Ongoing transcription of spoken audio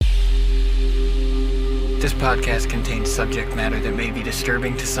podcast contains subject matter that may be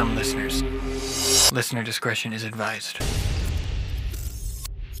disturbing to some listeners. Listener discretion is advised.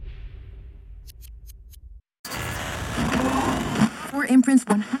 For imprints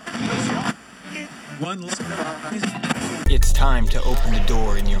one. It's time to open the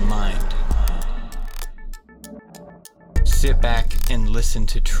door in your mind. Sit back and listen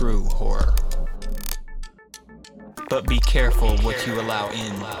to true horror. But be careful what you allow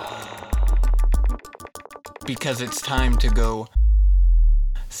in. Because it's time to go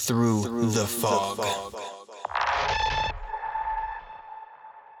through the fog.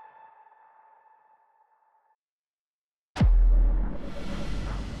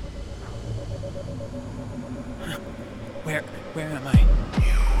 Where am I?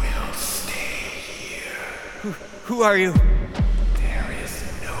 You will stay here. Who are you? There is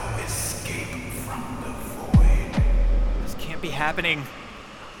no escape from the void. This can't be happening.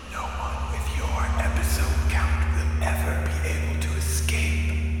 No one with your episode count will ever be able to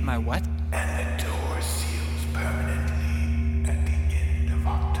escape. My what? And the door seals permanently at the end of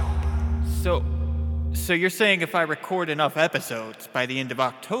October. So you're saying if I record enough episodes by the end of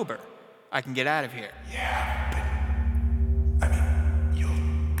October, I can get out of here? Yeah, but I mean, you'll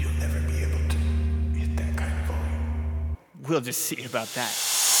never be able to hit that kind of volume. We'll just see about that.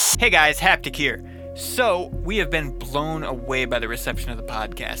 Hey guys, Haptic here. So, we have been blown away by the reception of the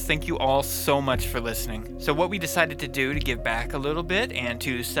podcast. Thank you all so much for listening. So what we decided to do to give back a little bit and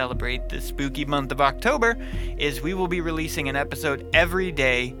to celebrate the spooky month of October is we will be releasing an episode every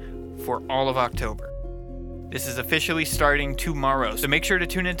day for all of October. This is officially starting tomorrow, so make sure to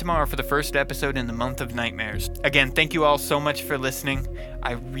tune in tomorrow for the first episode in the month of Nightmares. Again, thank you all so much for listening.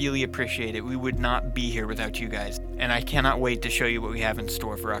 I really appreciate it. We would not be here without you guys. And I cannot wait to show you what we have in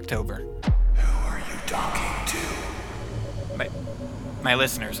store for October. Who are you talking to? My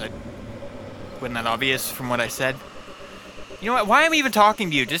listeners. Wasn't that obvious from what I said? You know what? Why am I even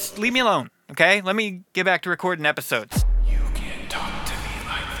talking to you? Just leave me alone, okay? Let me get back to recording episodes. You can't talk to me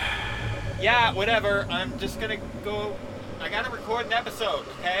like that. Yeah, whatever. I'm just gonna go. I gotta record an episode,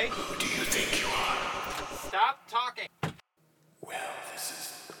 okay? Who do you think you are? Stop talking. Well, this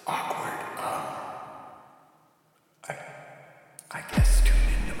is awkward. I guess tune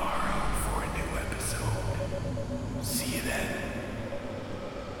in tomorrow for a new episode. See you then.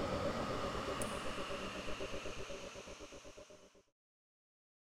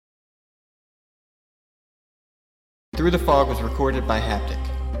 Through the Fog was recorded by Haptic.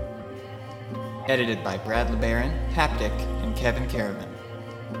 Edited by Brad LeBaron, Haptic, and Kevin Caravan.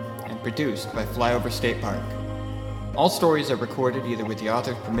 And produced by Flyover State Park. All stories are recorded either with the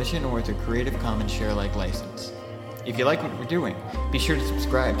author's permission or with a Creative Commons share-alike license. If you like what we're doing, be sure to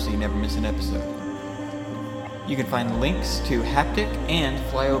subscribe so you never miss an episode. You can find links to Haptic and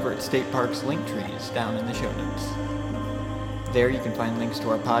Flyover at State Park's link trees down in the show notes. There you can find links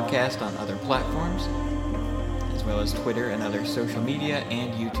to our podcast on other platforms, as well as Twitter and other social media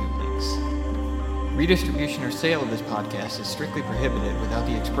and YouTube links. Redistribution or sale of this podcast is strictly prohibited without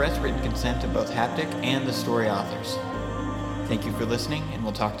the express written consent of both Haptic and the story authors. Thank you for listening, and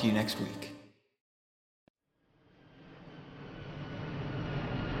we'll talk to you next week.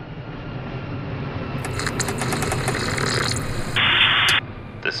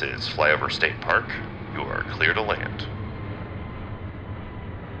 This is Flyover State Park. You are clear to land.